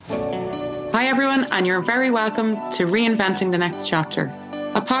Hi everyone, and you're very welcome to Reinventing the Next Chapter,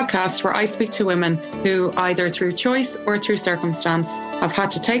 a podcast where I speak to women who, either through choice or through circumstance, have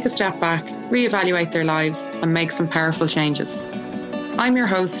had to take a step back, reevaluate their lives, and make some powerful changes. I'm your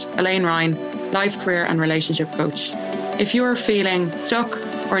host, Elaine Ryan, life, career and relationship coach. If you're feeling stuck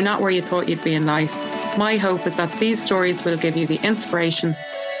or not where you thought you'd be in life, my hope is that these stories will give you the inspiration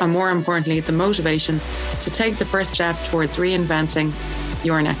and, more importantly, the motivation to take the first step towards reinventing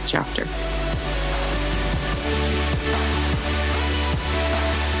your next chapter.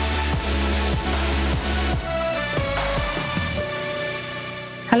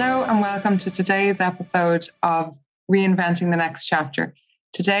 Hello and welcome to today's episode of Reinventing the Next Chapter.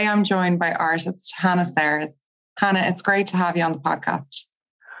 Today I'm joined by artist Hannah Serres. Hannah, it's great to have you on the podcast.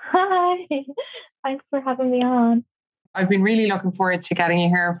 Hi, thanks for having me on. I've been really looking forward to getting you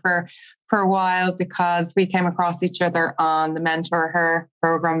here for a while because we came across each other on the Mentor Her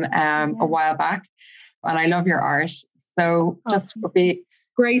program a while back, and I love your art. So just would be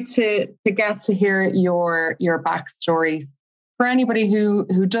great to get to hear your backstory. For anybody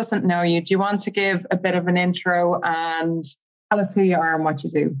who doesn't know you, do you want to give a bit of an intro and tell us who you are and what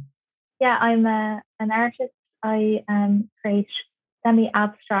you do? Yeah, I'm an artist. I create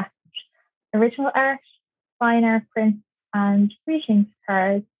semi-abstract original art, fine art prints, and greetings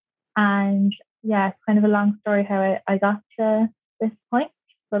cards. And yeah, it's kind of a long story how I got to this point,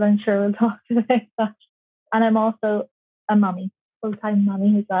 but I'm sure we'll talk about that. And I'm also a mummy, full-time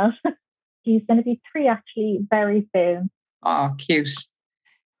mummy as well. He's going to be 3 actually very soon. Oh, cute.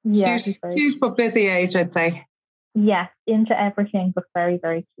 Yeah, cute but busy age, I'd say. Yeah, into everything, but very,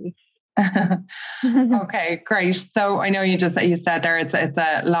 very cute. Okay, great. So I know you said there it's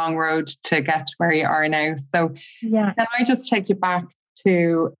a long road to get to where you are now. So yeah, can I just take you back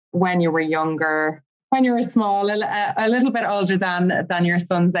to when you were younger, when you were small, a little bit older than your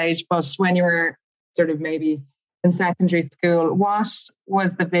son's age, but when you were sort of maybe in secondary school, what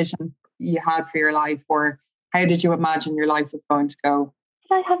was the vision you had for your life, or how did you imagine your life was going to go?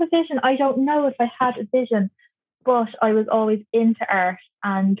 Did I have a vision? I don't know if I had a vision, but I was always into art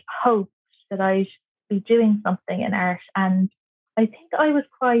and hoped that I'd be doing something in art. And I think I was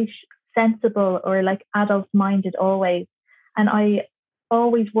quite sensible or like adult-minded always. And I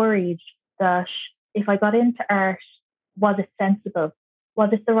always worried that if I got into art, was it sensible? Was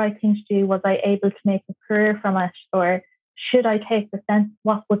it the right thing to do? Was I able to make a career from it? Or should I take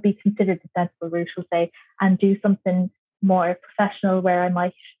what would be considered the sensible route, we'll say, and do something more professional where I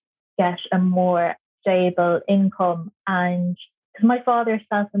might get a more stable income? And because my father is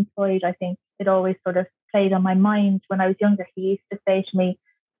self-employed, I think it always sort of played on my mind. When I was younger, he used to say to me,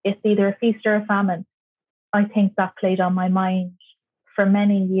 it's either a feast or a famine. I think that played on my mind for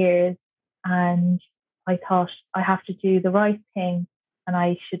many years. And I thought I have to do the right thing and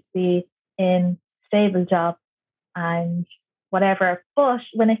I should be in a stable job and whatever. But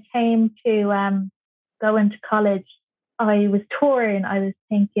when it came to going to college, I was torn. I was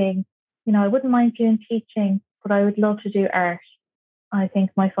thinking, I wouldn't mind doing teaching, but I would love to do art. I think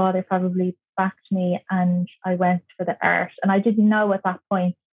my father probably backed me and I went for the art. And I didn't know at that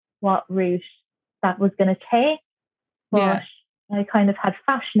point what route that was going to take. But I kind of had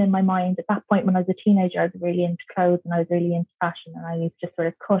fashion in my mind. At that point when I was a teenager, I was really into clothes and I was really into fashion. And I used to sort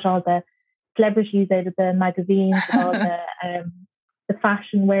of cut all the celebrities out of the magazines and all the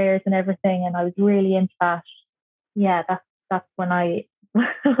fashion wares and everything. And I was really into that. Yeah, that's when I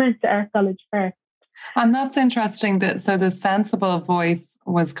went to art college first. And that's interesting that so the sensible voice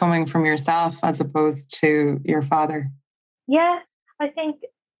was coming from yourself as opposed to your father. Yeah, I think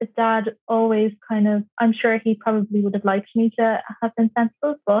Dad always kind of, I'm sure he probably would have liked me to have been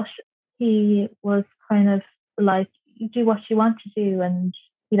sensible, but he was kind of like, you do what you want to do. And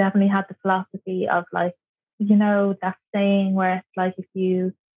he definitely had the philosophy of like, that saying where it's like, if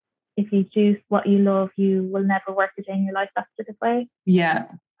you do what you love, you will never work a day in your life, that sort of way. Yeah.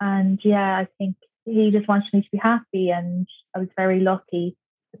 And yeah, I think he just wanted me to be happy. And I was very lucky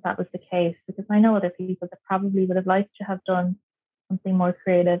that was the case, because I know other people that probably would have liked to have done something more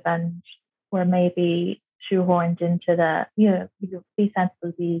creative and were maybe shoehorned into the, be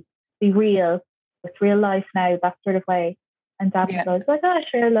sensible, be real. It's real life now, that sort of way. And Dad was like, oh,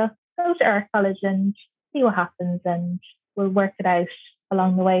 sure, look, go to art college and see what happens and we'll work it out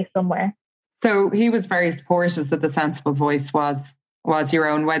along the way somewhere. So he was very supportive that the sensible voice was your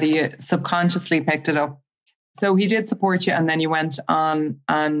own, whether you subconsciously picked it up. So he did support you, and then you went on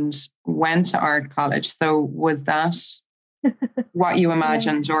and went to art college. So was that what you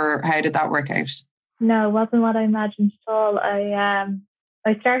imagined, or how did that work out? No, it wasn't what I imagined at all.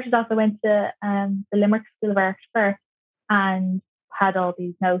 I started off, I went to the Limerick School of Art first, and had all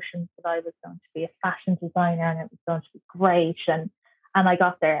these notions that I was going to be a fashion designer and it was going to be great. And I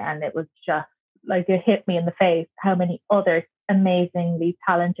got there and it was just like it hit me in the face how many other amazingly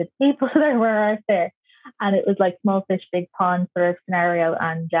talented people there were out there. And it was like small fish, big pond sort of scenario.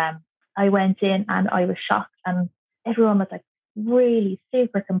 And I went in and I was shocked. And everyone was like really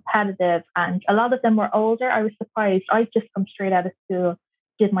super competitive. And a lot of them were older. I was surprised. I'd just come straight out of school,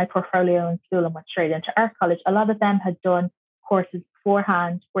 did my portfolio in school and went straight into art college. A lot of them had done courses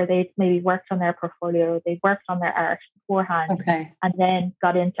beforehand where they'd maybe worked on their portfolio, they'd worked on their art beforehand, and then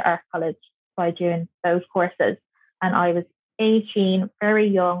got into art college by doing those courses. And I was 18, very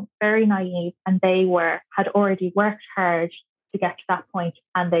young, very naive, and they had already worked hard to get to that point,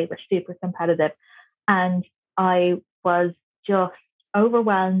 and they were super competitive. And I was just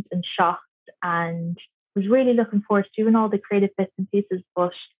overwhelmed and shocked, and was really looking forward to doing all the creative bits and pieces.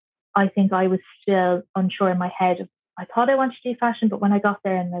 But I think I was still unsure in my head. I thought I wanted to do fashion, but when I got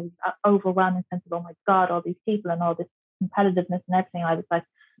there and there was an overwhelming sense of, oh my God, all these people and all this competitiveness and everything, I was like,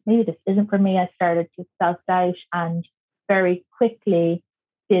 maybe this isn't for me. I started to self-doubt and very quickly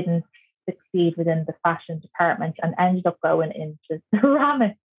didn't succeed within the fashion department and ended up going into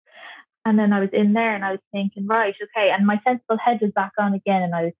ceramics. And then I was in there and I was thinking, right, okay. And my sensible head was back on again.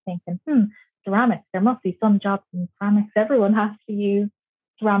 And I was thinking, ceramics, there must be some jobs in ceramics. Everyone has to use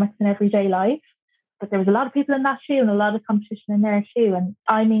ceramics in everyday life. But there was a lot of people in that too and a lot of competition in there too. And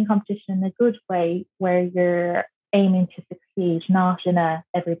I mean competition in a good way where you're aiming to succeed, not in a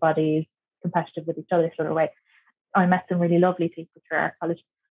everybody's competitive with each other sort of way. I met some really lovely people through our college.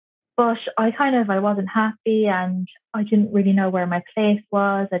 But I wasn't happy and I didn't really know where my place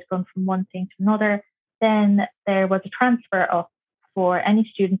was. I'd gone from one thing to another. Then there was a transfer up for any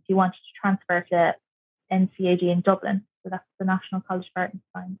students who wanted to transfer to NCAD in Dublin. So that's the National College of Art and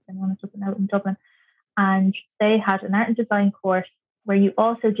Design. Anyone who's looking out in Dublin. And they had an art and design course where you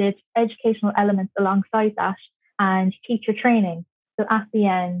also did educational elements alongside that and teacher training. So at the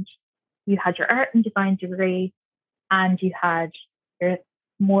end, you had your art and design degree and you had your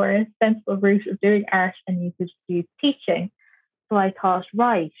more sensible route of doing art and you could do teaching. So I thought,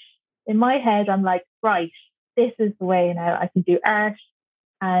 right, in my head, I'm like, right, this is the way now. I can do art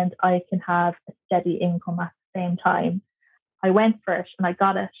and I can have a steady income at the same time. I went for it and I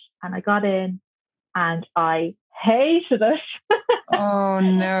got it and I got in and I hated it. Oh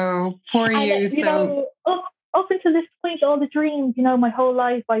no, poor you. You know, up until this point, all the dreams, you know, my whole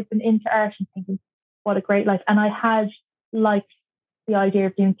life I've been into art and thinking, what a great life. And I had liked the idea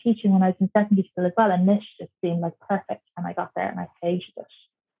of doing teaching when I was in secondary school as well. And this just seemed like perfect. And I got there and I hated it.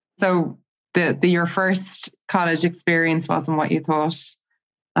 So your first college experience wasn't what you thought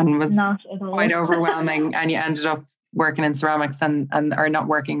and was not at all. Quite overwhelming. And you ended up working in ceramics and or not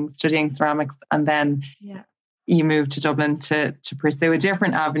working, studying ceramics. And then you moved to Dublin to pursue a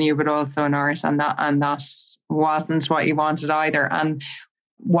different avenue, but also in art. And that wasn't what you wanted either. And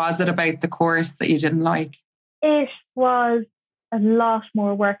was it about the course that you didn't like? It was a lot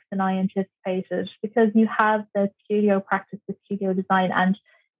more work than I anticipated because you have the studio practice, the studio design, and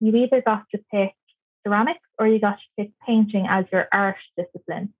you either got to pick ceramics or you got to pick painting as your art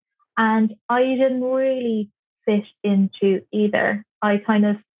discipline. And I didn't really fit into either. I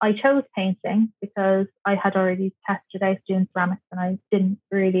chose painting because I had already tested out doing ceramics and it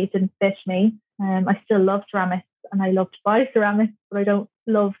didn't fit me. I still love ceramics and I love to buy ceramics, but I don't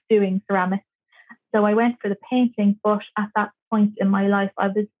love doing ceramics. So I went for the painting, but at that point in my life, I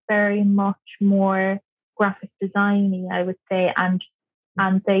was very much more graphic design-y, I would say, and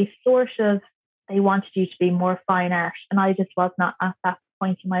they wanted you to be more fine art, and I just was not at that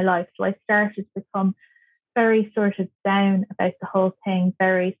point in my life. So I started to become very sort of down about the whole thing,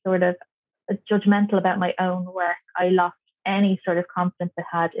 very sort of judgmental about my own work. I lost any sort of confidence I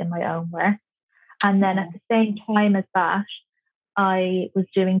had in my own work. And then at the same time as that, I was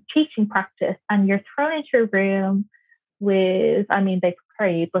doing teaching practice, and you're thrown into a room with, they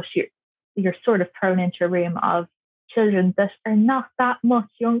prepare you, but you're sort of thrown into a room of children that are not that much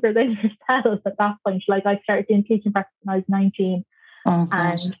younger than yourself at that point. Like I started doing teaching practice when I was 19,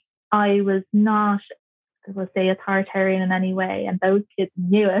 and I was not, I will say, authoritarian in any way, and those kids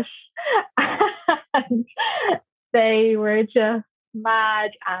knew it. And they were just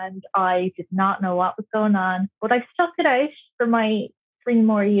mad, and I did not know what was going on, but I stuck it out for my 3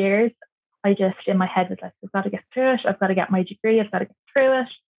 more years. I just, in my head, was like, I've got to get through it. I've got to get my degree. I've got to get through it.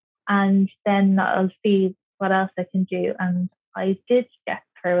 And then I'll see what else I can do. And I did get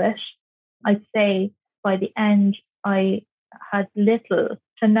through it. I'd say by the end, I had little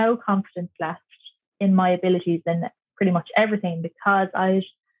to no confidence left in my abilities in pretty much everything because I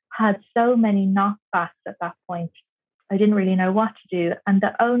had so many knockbacks at that point. I didn't really know what to do. And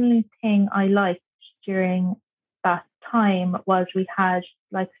the only thing I liked during that time was we had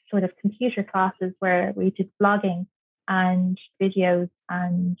like sort of computer classes where we did blogging and videos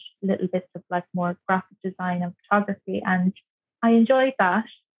and little bits of like more graphic design and photography. And I enjoyed that.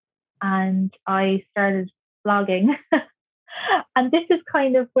 And I started blogging. And this is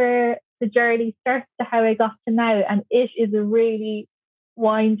kind of where the journey starts to how I got to now. And it is a really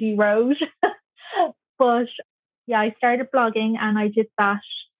windy road. But yeah, I started blogging and I did that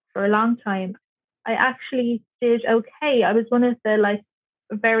for a long time. I actually did okay. I was one of the like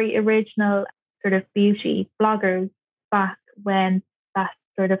very original sort of beauty bloggers back when that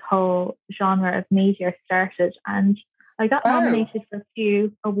sort of whole genre of media started. And I got nominated for a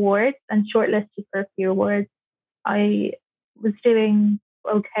few awards and shortlisted for a few awards. I was doing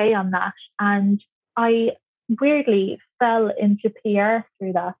okay on that. And I weirdly fell into PR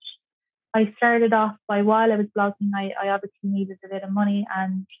through that. I started off by, while I was blogging, I obviously needed a bit of money,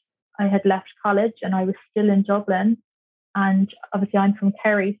 and I had left college and I was still in Dublin. And obviously I'm from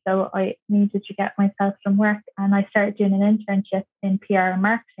Kerry, so I needed to get myself some work. And I started doing an internship in PR and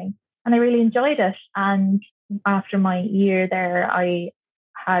marketing. And I really enjoyed it. And after my year there, I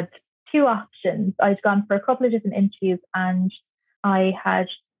had two options. I'd gone for a couple of different interviews, and I had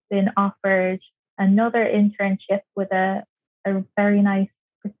been offered another internship with a very nice,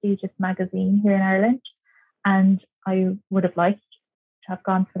 prestigious magazine here in Ireland. And I would have liked to have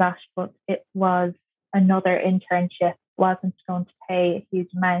gone for that, but it was another internship, wasn't going to pay a huge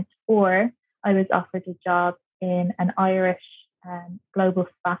amount. Or I was offered a job in an Irish global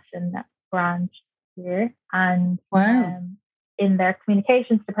fashion brand here, and in their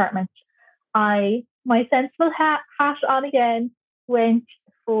communications department. My sensible hat on again, went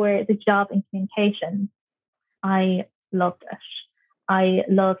for the job in communications. I loved it. I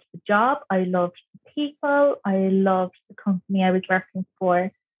loved the job. I loved the people. I loved the company I was working for.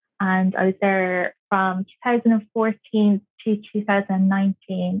 And I was there from 2014 to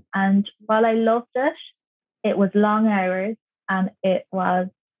 2019. And while I loved it, it was long hours and it was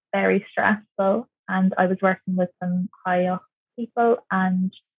very stressful. And I was working with some high up people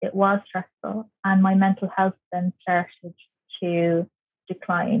and it was stressful. And my mental health then started to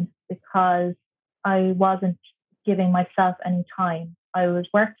decline because I wasn't giving myself any time. I was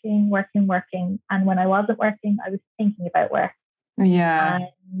working. And when I wasn't working, I was thinking about work. Yeah.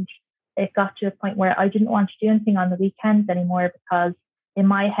 And it got to a point where I didn't want to do anything on the weekends anymore because in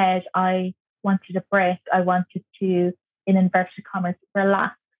my head, I wanted a break. I wanted to, in inverted commas,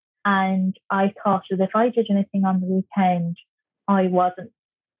 relax. And I thought that if I did anything on the weekend, I wasn't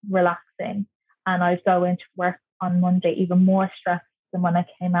relaxing. And I'd go into work on Monday even more stressed than when I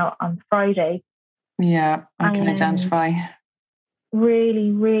came out on Friday. Yeah, I can identify.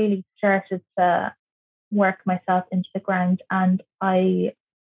 Really, really started to work myself into the ground. And I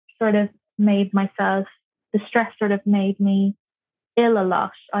sort of made myself, the stress sort of made me ill a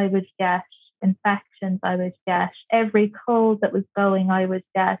lot. I would get infections. I would get every cold that was going. I would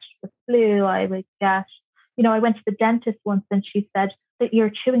get the flu. I would get, I went to the dentist once and she said that you're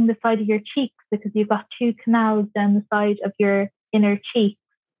chewing the side of your cheeks because you've got 2 canals down the side of your inner cheek.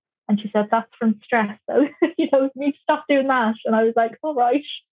 And she said, that's from stress. So, you need to stop doing that. And I was like, all right.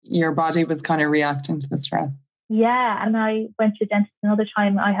 Your body was kind of reacting to the stress. Yeah. And I went to a dentist another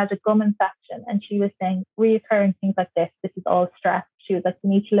time. I had a gum infection and she was saying reoccurring things like this is all stress. She was like, you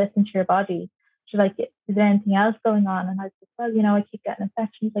need to listen to your body. She's like, is there anything else going on? And I was like, well, I keep getting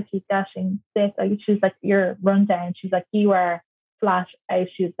infections. I keep getting sick. She was like, you're run down. She's like, you are flat out.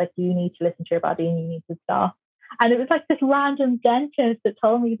 She was like, you need to listen to your body and you need to stop. And it was like this random dentist that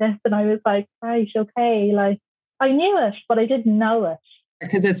told me this. And I was like, right, okay. Like I knew it, but I didn't know it.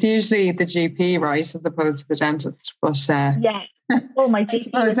 Because it's usually the GP, right, as opposed to the dentist. But yeah. Oh, my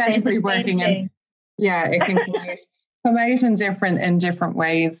GP was anybody working in, it can come out in different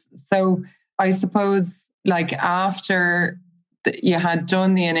ways. So I suppose like after you had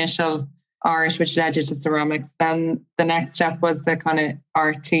done the initial art, which led you to ceramics, then the next step was the kind of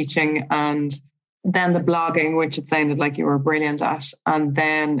art teaching and then the blogging, which it sounded like you were brilliant at, and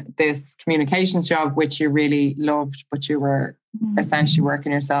then this communications job, which you really loved, but you were essentially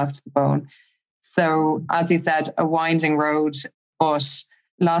working yourself to the bone. So, as you said, a winding road, but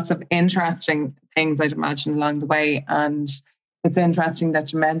lots of interesting things, I'd imagine, along the way. And it's interesting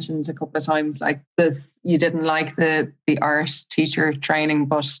that you mentioned a couple of times like this, you didn't like the art teacher training,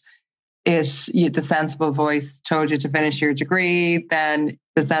 but the sensible voice told you to finish your degree. Then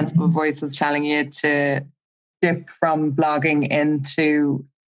the sensible voice was telling you to dip from blogging into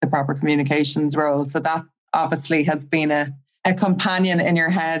the proper communications role. So that obviously has been a companion in your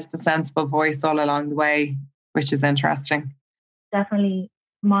head, the sensible voice all along the way. which is interesting. Definitely,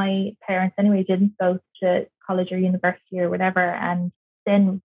 my parents anyway didn't go to college or university or whatever. And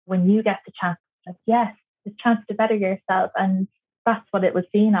then when you get the chance, like, yes, the chance to better yourself. And that's what it was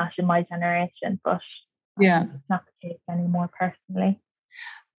seen as in my generation. But yeah, it's not the case anymore personally.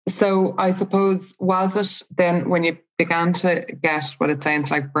 So I suppose, was it then when you began to get what it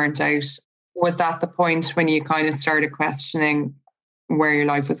sounds like burnt out, was that the point when you kind of started questioning where your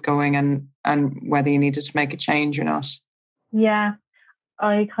life was going and whether you needed to make a change or not? Yeah,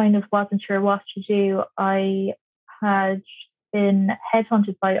 I kind of wasn't sure what to do. I had been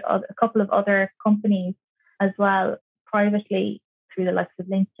headhunted by a couple of other companies as well, privately through the likes of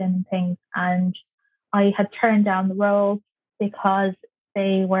LinkedIn and things. And I had turned down the roles because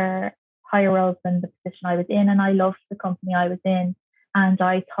they were higher roles than the position I was in. And I loved the company I was in. And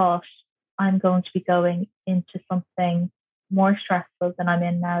I thought, I'm going to be going into something more stressful than I'm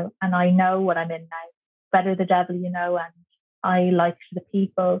in now. And I know what I'm in now. Better the devil you know. And I liked the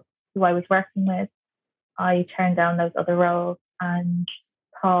people who I was working with. I turned down those other roles and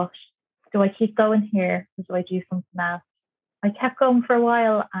thought, do I keep going here or do I do something else? I kept going for a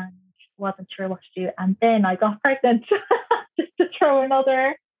while and wasn't sure what to do. And then I got pregnant, just to throw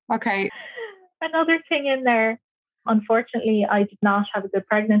another thing in there. Unfortunately, I did not have a good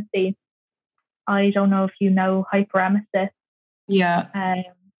pregnancy. I don't know if you know hyperemesis. Yeah.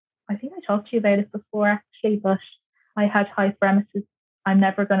 I think I talked to you about it before actually, but I had hyperemesis. I'm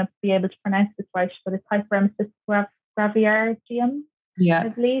never going to be able to pronounce this right, but it's hyperemesis gravidarum, I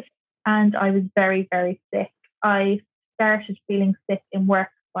believe. And I was very, very sick. I started feeling sick in work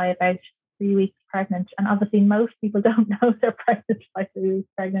by about 3 weeks pregnant. And obviously most people don't know they're pregnant by 3 weeks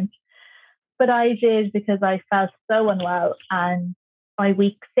pregnant. But I did because I felt so unwell. And by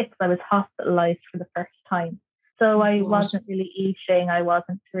week 6, I was hospitalized for the first time. So I wasn't really eating, I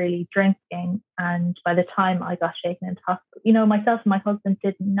wasn't really drinking. And by the time I got taken into hospital, myself and my husband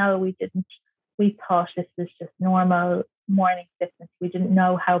didn't know. We thought this was just normal morning sickness. We didn't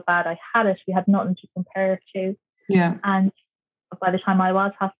know how bad I had it. We had nothing to compare it to. Yeah. And by the time I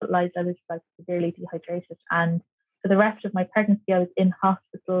was hospitalized, I was like severely dehydrated. And for the rest of my pregnancy, I was in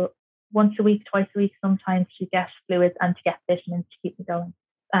hospital once a week, twice a week, sometimes to get fluids and to get vitamins to keep me going.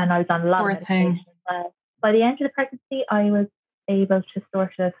 And I was on a lot of medication as well. By the end of the pregnancy, I was able to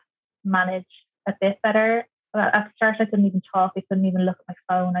sort of manage a bit better. At the start, I couldn't even talk. I couldn't even look at my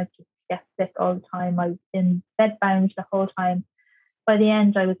phone. I just get sick all the time. I was in bed bound the whole time. By the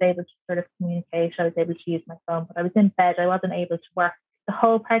end, I was able to sort of communicate. I was able to use my phone, but I was in bed. I wasn't able to work the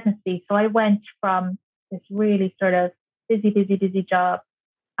whole pregnancy. So I went from this really sort of busy job.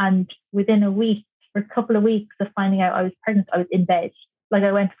 And within a week, or a couple of weeks of finding out I was pregnant, I was in bed. Like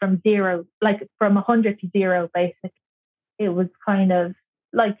I went from 0, like from 100 to 0, basically. It was kind of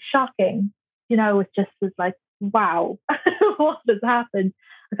like shocking. It just was like, wow, what has happened?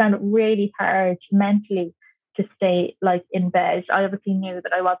 I found it really hard mentally to stay like in bed. I obviously knew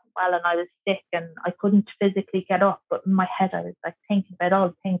that I wasn't well and I was sick and I couldn't physically get up, but in my head I was like thinking about all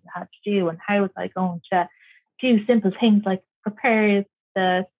the things I had to do and how was I going to do simple things like prepare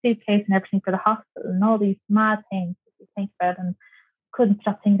the suitcase and everything for the hospital and all these mad things that you think about, and couldn't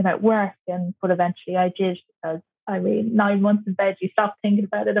stop thinking about work. But eventually I did, because 9 months in bed, you stop thinking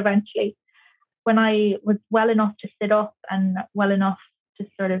about it eventually. When I was well enough to sit up and well enough to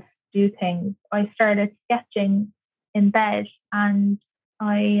sort of do things, I started sketching in bed, and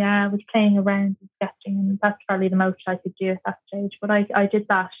I was playing around and sketching, and that's probably the most I could do at that stage. But I did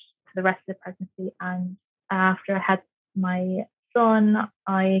that for the rest of the pregnancy, and after I had my son,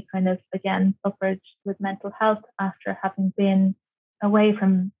 I kind of again suffered with mental health after having been away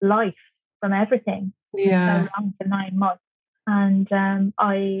from life, from everything, for so long, for 9 months. And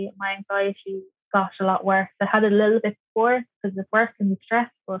my anxiety got a lot worse. I had a little bit before because of work and the stress,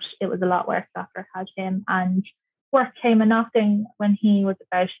 but it was a lot worse after I had him. And work came a knocking when he was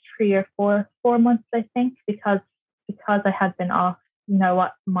about 3 or 4 months, I think, because I had been off.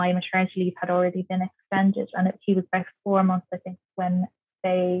 My maternity leave had already been extended, and he was about 4 months, I think, when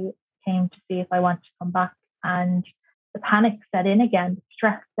they came to see if I wanted to come back. And the panic set in again, the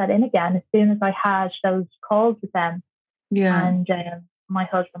stress set in again as soon as I had those calls with them. Yeah. And my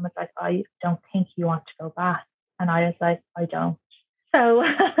husband was like, I don't think you want to go back. And I was like, I don't. So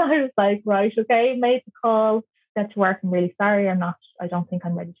I was like, right, okay, made the call, said to work, I'm really sorry, I don't think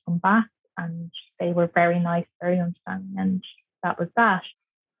I'm ready to come back. And they were very nice, very understanding. And that was that.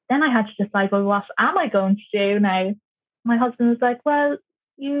 Then I had to decide, well, what am I going to do now? My husband was like, well,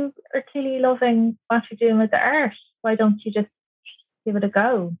 you are clearly loving what you're doing with the art. Why don't you just give it a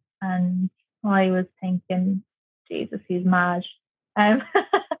go? And I was thinking, Jesus, he's mad.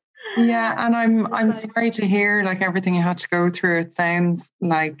 Yeah, and I'm sorry to hear like everything you had to go through. It sounds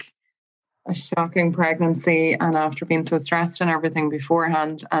like a shocking pregnancy, and after being so stressed and everything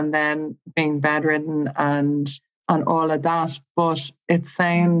beforehand, and then being bedridden and all of that. But it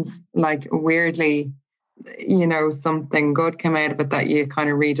sounds like weirdly, something good came out of it, that you kind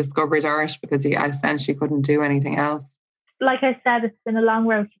of rediscovered art because you essentially couldn't do anything else. Like I said, it's been a long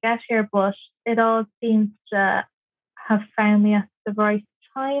road to get here, but it all seems to have found me at the right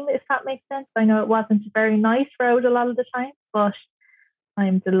time, if that makes sense. I know it wasn't a very nice road a lot of the time, but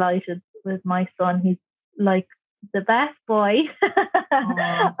I'm delighted with my son. He's like the best boy.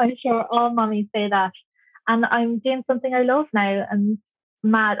 I'm sure all mummies say that. And I'm doing something I love now, and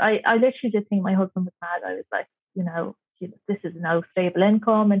mad. I literally did think my husband was mad. I was like, this is no stable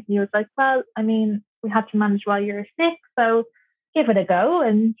income. And he was like, well, I mean, we had to manage while you're sick, so give it a go.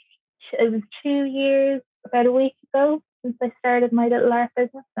 And it was 2 years, about a week ago, since I started my little art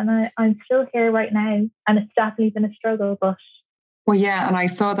business. And I'm still here right now. And it's definitely been a struggle, but well, yeah, and I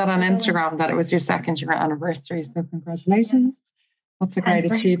saw that on Instagram that it was your second year anniversary. So congratulations. That's a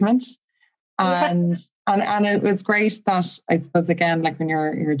great achievement. And it was great that, I suppose, again, like when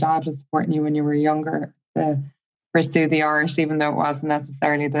your dad was supporting you when you were younger to pursue the art, even though it wasn't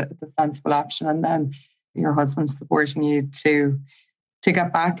necessarily the sensible option, and then your husband supporting you to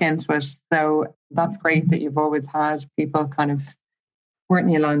get back into it. So that's great that you've always had people kind of supporting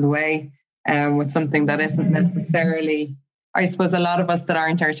you along the way, with something that isn't necessarily, I suppose a lot of us that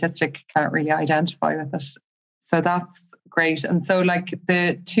aren't artistic can't really identify with it. So that's great. And so like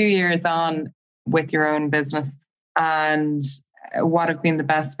the 2 years on with your own business, and what have been the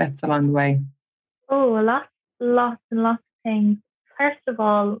best bits along the way? Oh, lots and lots of things. First of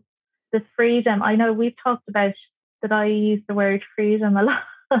all, the freedom. I know we've talked about that I use the word freedom a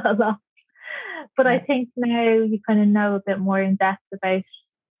lot, but I think now you kind of know a bit more in depth about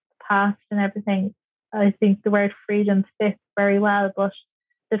the past and everything. I think the word freedom fits very well, but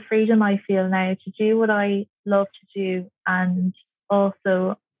the freedom I feel now to do what I love to do, and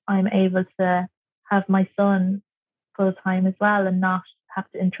also I'm able to have my son full time as well and not have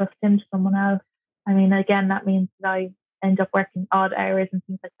to entrust him to someone else. I mean, again, that means that I end up working odd hours and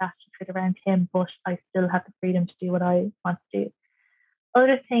things like that to fit around him, but I still have the freedom to do what I want to do.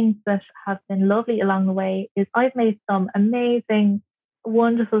 Other things that have been lovely along the way is I've made some amazing,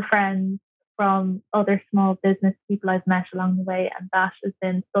 wonderful friends from other small business people I've met along the way. And that has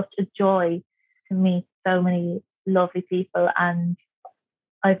been such a joy to meet so many lovely people. And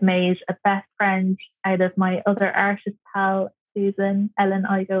I've made a best friend out of my other artist pal, Susan Ellen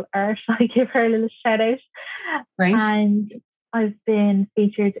Igo Art. I give her a little shout out. Right. And I've been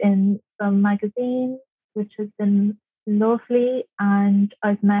featured in some magazines, which has been lovely. And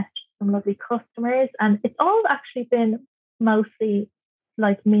I've met some lovely customers. And it's all actually been mostly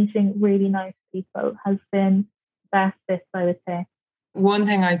like meeting really nice people has been best bits, I would say. One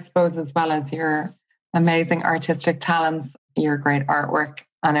thing I suppose, as well as your amazing artistic talents, your great artwork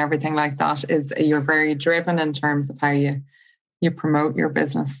and everything like that, is you're very driven in terms of how you promote your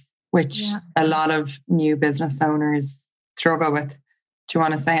business, which a lot of new business owners struggle with. Do you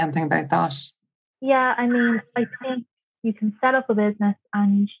want to say anything about that? Yeah, I mean, I think you can set up a business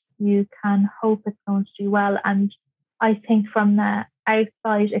and you can hope it's going to do well. And I think from the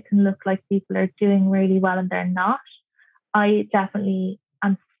outside, it can look like people are doing really well and they're not. I definitely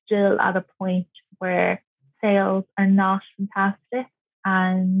am still at a point where sales are not fantastic,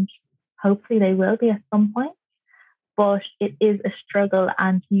 and hopefully they will be at some point. But it is a struggle,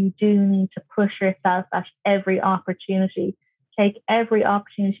 and you do need to push yourself at every opportunity. Take every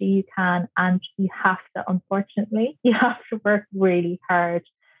opportunity you can, and you have to, unfortunately, you have to work really hard.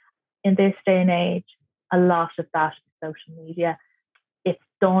 In this day and age, a lot of that is social media. It's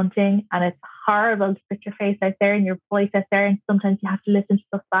daunting and it's horrible to put your face out there and your voice out there, and sometimes you have to listen to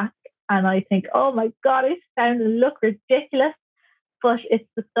stuff back. And I think, oh my God, I sound and look ridiculous. But it's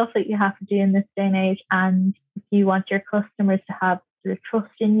the stuff that you have to do in this day and age. And if you want your customers to have sort of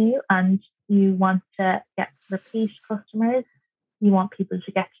trust in you, and you want to get repeat customers, you want people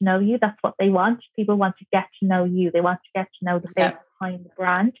to get to know you. That's what they want. People want to get to know you. They want to get to know the face behind the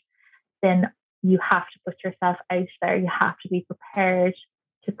brand. Then you have to put yourself out there. You have to be prepared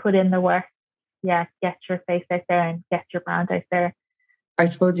to put in the work. Yeah, get your face out there and get your brand out there. I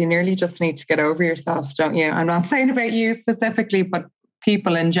suppose you nearly just need to get over yourself, don't you? I'm not saying about you specifically, but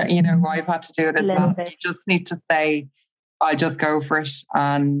people in, I've had to do it as well. You just need to say, I just go for it.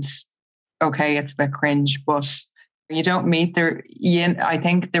 And okay, it's a bit cringe, but you don't meet I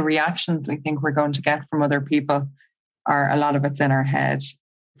think the reactions we think we're going to get from other people are, a lot of it's in our head.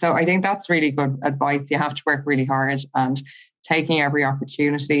 So I think that's really good advice. You have to work really hard, and taking every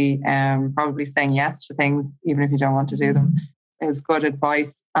opportunity, probably saying yes to things, even if you don't want to do them, is good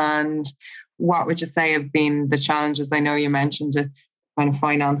advice. And what would you say have been the challenges? I know you mentioned it's kind of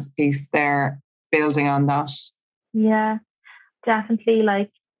finance piece there, building on that. Yeah, definitely.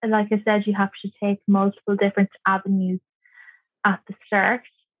 Like I said, you have to take multiple different avenues at the start.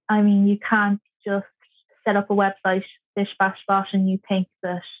 I mean, you can't just set up a website, bish bash bosh, and you think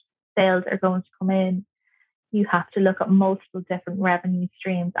that sales are going to come in. You have to look at multiple different revenue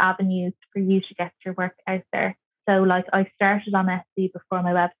streams, avenues for you to get your work out there. So like I started on Etsy before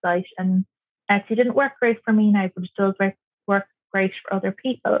my website, and Etsy didn't work great for me now, but it does work great for other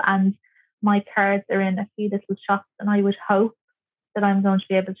people. And my cards are in a few little shops, and I would hope that I'm going to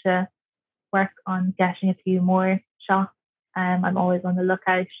be able to work on getting a few more shops. I'm always on the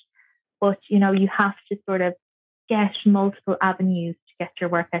lookout. But, you know, you have to sort of get multiple avenues to get your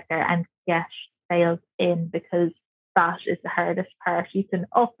work out there and get sales in, because that is the hardest part. You can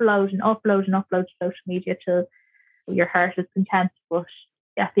upload to social media till your heart is content, but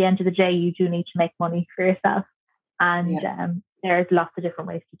at the end of the day, you do need to make money for yourself. And there's lots of different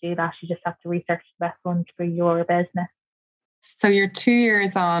ways to do that. You just have to research the best ones for your business. So you're 2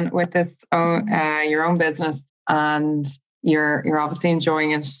 years on with this your own business, and you're obviously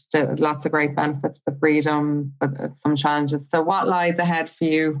enjoying it. Lots of great benefits, the freedom, but some challenges. So what lies ahead for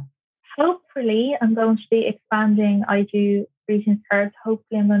you? Hopefully, I'm going to be expanding. I do greetings cards.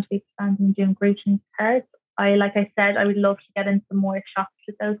 Hopefully, I'm going to be expanding doing greetings cards. Like I said, I would love to get in some more shops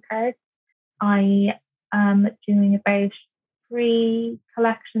with those cards. I am doing about 3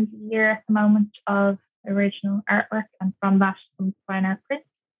 collections a year at the moment of original artwork, and from that comes fine art print.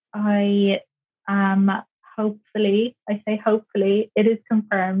 I am hopefully, it is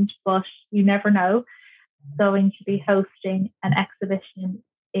confirmed, but you never know, going to be hosting an exhibition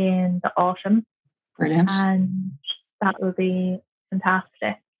in the autumn. Brilliant. And that will be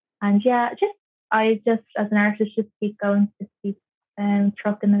fantastic. And yeah, I as an artist, just keep going, just keep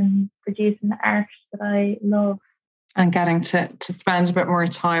trucking and producing the art that I love. And getting to spend a bit more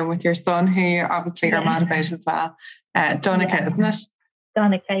time with your son, who you obviously are mad about as well. Donica, isn't it?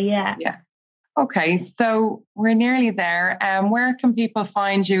 Donica, yeah. Yeah. Okay, so we're nearly there. Where can people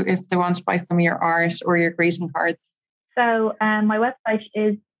find you if they want to buy some of your art or your greeting cards? So my website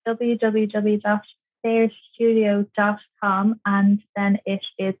is www.sayerstudio.com, and then it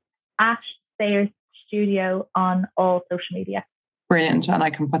is @SayersStudio on all social media. Brilliant. And I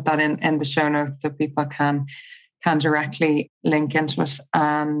can put that in the show notes so people can directly link into it.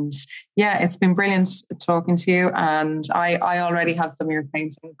 And yeah, it's been brilliant talking to you. And I already have some of your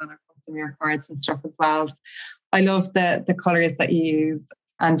paintings, and I've got some of your cards and stuff as well. I love the colours that you use,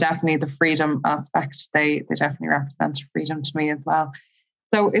 and definitely the freedom aspect. They definitely represent freedom to me as well.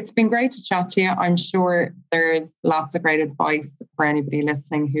 So it's been great to chat to you. I'm sure there's lots of great advice for anybody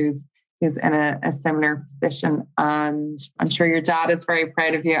listening who's in a similar position. And I'm sure your dad is very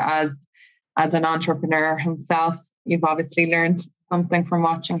proud of you as an entrepreneur himself. You've obviously learned something from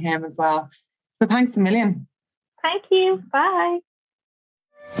watching him as well. So thanks a million. Thank you. Bye.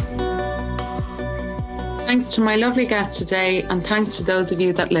 Thanks to my lovely guest today, and thanks to those of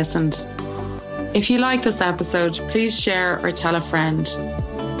you that listened. If you like this episode, please share or tell a friend.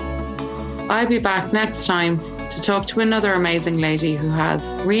 I'll be back next time to talk to another amazing lady who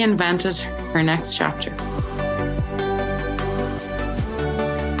has reinvented her next chapter.